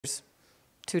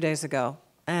2 days ago,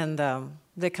 and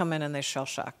they come in and they're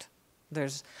shell-shocked.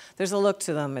 There's a look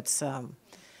to them. It's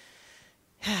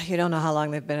you don't know how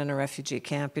long they've been in a refugee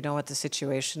camp. You know what the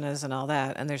situation is and all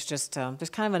that. And there's just there's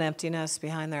kind of an emptiness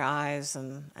behind their eyes,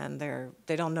 and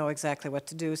they don't know exactly what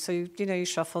to do. So you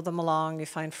shuffle them along. You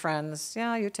find friends.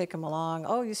 Yeah, you take them along.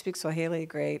 Oh, you speak Swahili,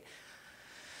 great.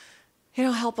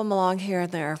 Help them along here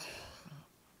and there.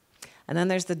 And then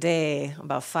there's the day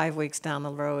about 5 weeks down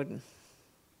the road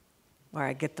where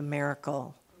I get the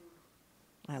miracle.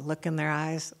 I look in their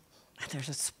eyes, and there's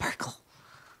a sparkle,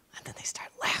 and then they start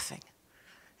laughing.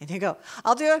 And you go,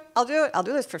 I'll do it, I'll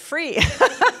do this for free.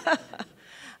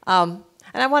 And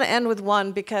I want to end with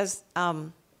one, because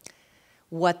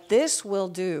what this will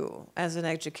do as an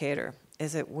educator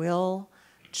is it will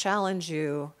challenge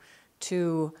you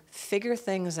to figure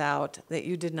things out that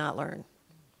you did not learn.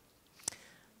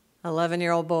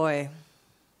 11-year-old boy,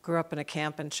 grew up in a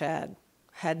camp in Chad,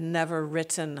 had never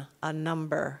written a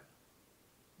number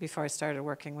before I started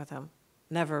working with him.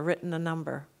 Never written a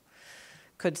number.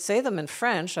 Could say them in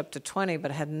French up to 20, but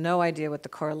had no idea what the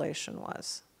correlation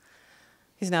was.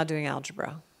 He's now doing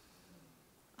algebra.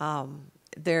 You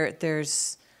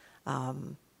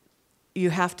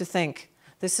have to think,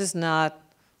 this is not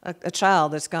a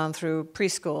child that's gone through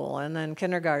preschool and then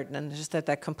kindergarten and just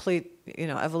that complete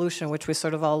evolution, which we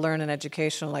sort of all learn in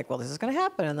education, like, well, this is going to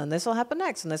happen, and then this will happen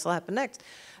next, and this will happen next.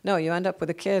 No, you end up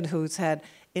with a kid who's had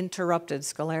interrupted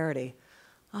scolarity.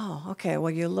 Oh, okay,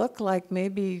 well, you look like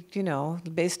maybe,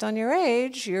 based on your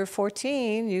age, you're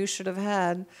 14, you should have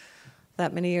had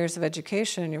that many years of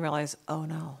education, and you realize, oh,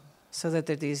 no. So that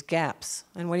there are these gaps.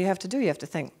 And what do you have to do? You have to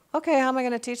think, okay, how am I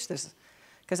going to teach this?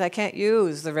 Because I can't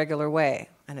use the regular way,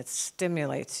 and it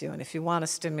stimulates you. And if you want a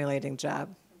stimulating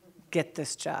job, get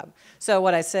this job. So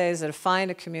what I say is that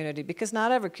find a community, because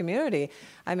not every community,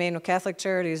 what Catholic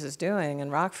Charities is doing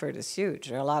in Rockford is huge.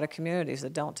 There are a lot of communities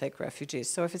that don't take refugees.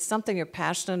 So if it's something you're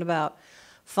passionate about,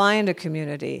 find a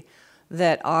community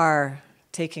that are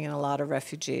taking in a lot of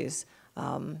refugees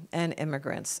and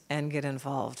immigrants, and get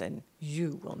involved, and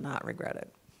you will not regret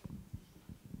it.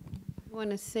 I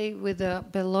want to say with the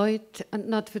Beloit,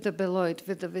 not with the Beloit,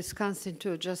 with the Wisconsin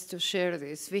too, just to share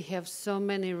this, we have so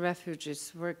many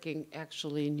refugees working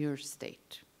actually in your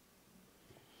state.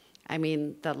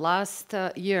 The last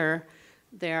year,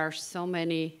 there are so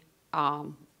many,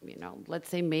 let's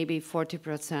say maybe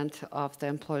 40% of the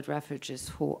employed refugees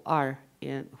who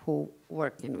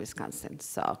work in Wisconsin.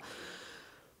 So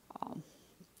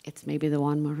it's maybe the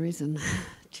one more reason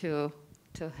to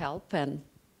help, and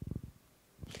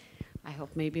I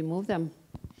hope maybe move them.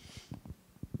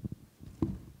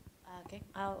 Okay,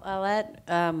 I'll add.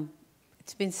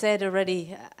 It's been said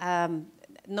already.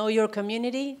 Know your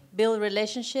community, build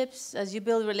relationships. As you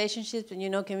build relationships and you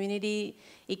know community,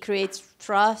 it creates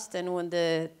trust. And when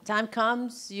the time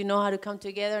comes, you know how to come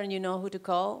together and you know who to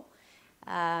call.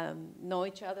 Know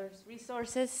each other's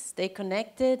resources. Stay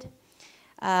connected.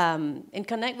 And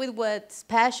connect with what's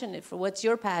passionate for, what's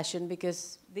your passion,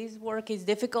 because this work is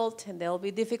difficult and there'll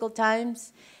be difficult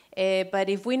times. But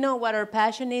if we know what our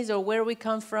passion is or where we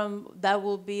come from, that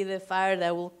will be the fire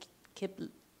that will keep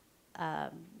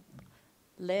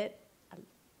lit,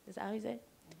 is that how you say it?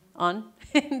 On,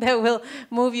 that will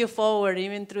move you forward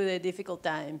even through the difficult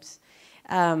times.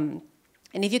 And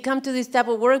if you come to this type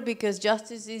of work because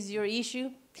justice is your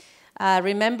issue,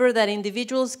 remember that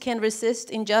individuals can resist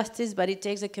injustice, but it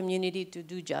takes a community to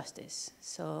do justice.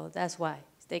 So that's why.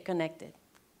 Stay connected.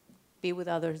 Be with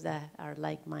others that are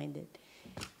like-minded.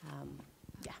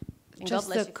 Yeah. And Just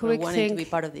God bless a you quick for wanting thing, to be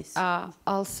part of this.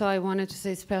 Also, I wanted to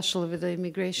say, especially with the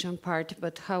immigration part,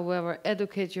 but however,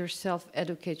 educate yourself,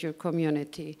 educate your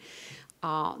community.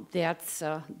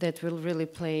 That will really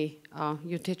play.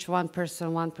 You teach one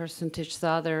person teaches the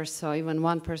other, so even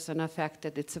one person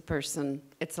affected, it's a person,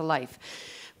 it's a life.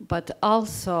 But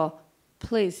also,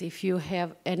 please, if you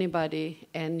have anybody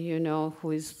and you know who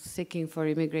is seeking for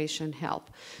immigration help,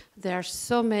 there are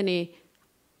so many,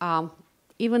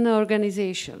 even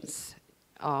organizations,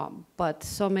 but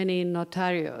so many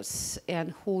notarios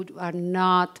and who are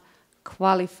not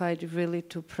qualified really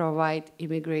to provide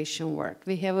immigration work.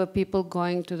 We have people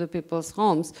going to the people's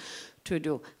homes to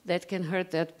do. That can hurt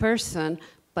that person,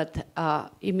 but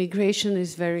immigration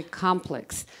is very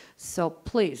complex. So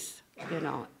please,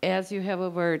 as you have a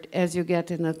word, as you get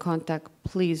in a contact,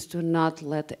 please do not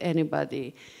let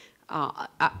anybody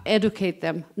educate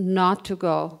them not to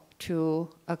go to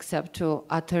accept to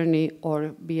attorney or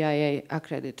BIA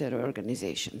accredited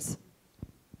organizations.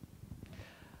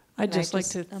 I'd just like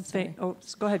to thank,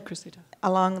 go ahead, Chrisita.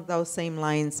 Along those same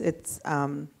lines, it's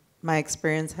my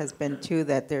experience has been too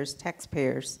that there's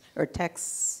taxpayers or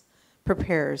tax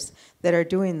preparers that are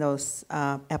doing those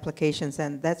applications,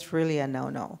 and that's really a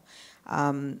no-no.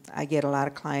 I get a lot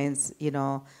of clients,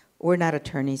 we're not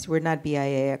attorneys, we're not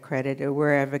BIA accredited,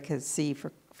 we're advocacy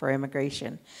for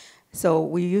immigration. So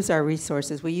we use our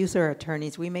resources, we use our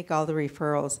attorneys, we make all the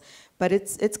referrals, but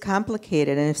it's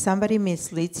complicated, and if somebody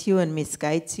misleads you and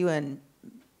misguides you and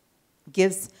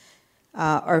gives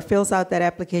or fills out that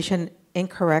application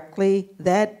incorrectly,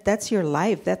 that's your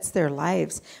life, that's their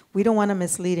lives. We don't want to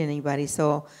mislead anybody,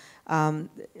 so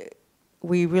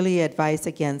we really advise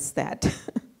against that.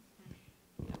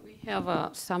 We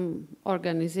have some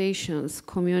organizations,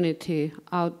 community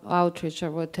outreach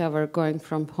or whatever, going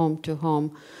from home to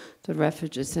home to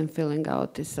refugees and filling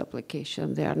out this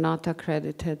application. They are not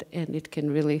accredited, and it can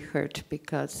really hurt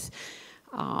because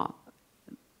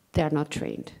they're not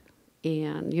trained.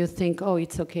 And you think, oh,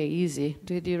 it's okay, easy.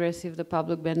 Did you receive the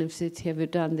public benefits? Have you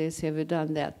done this? Have you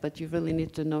done that? But you really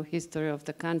need to know history of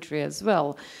the country as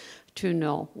well to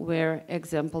know where,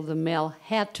 example, the male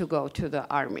had to go to the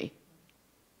army.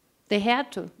 They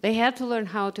had to. They had to learn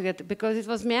how to get, because it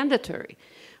was mandatory.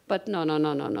 But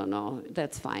no,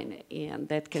 that's fine. And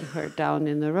that can hurt down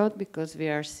in the road, because we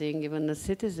are seeing even the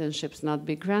citizenships not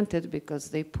be granted because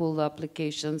they pull the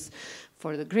applications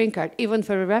for the green card, even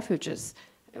for the refugees.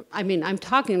 I mean, I'm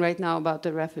talking right now about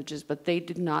the refugees, but they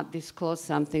did not disclose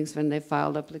some things when they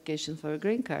filed applications for a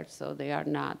green card, so they are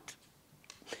not,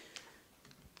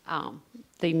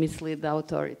 they mislead the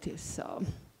authorities, so.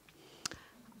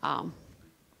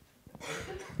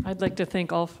 I'd like to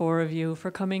thank all four of you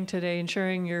for coming today and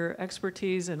sharing your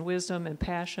expertise and wisdom and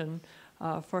passion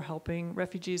for helping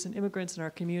refugees and immigrants in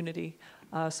our community.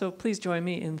 So please join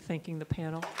me in thanking the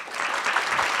panel.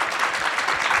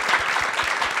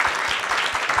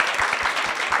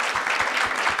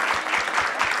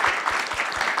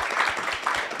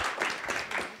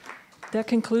 That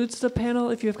concludes the panel.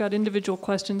 If you've got individual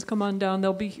questions, come on down.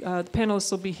 They'll be the panelists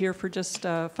will be here for just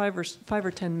 5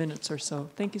 or 10 minutes or so.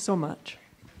 Thank you so much.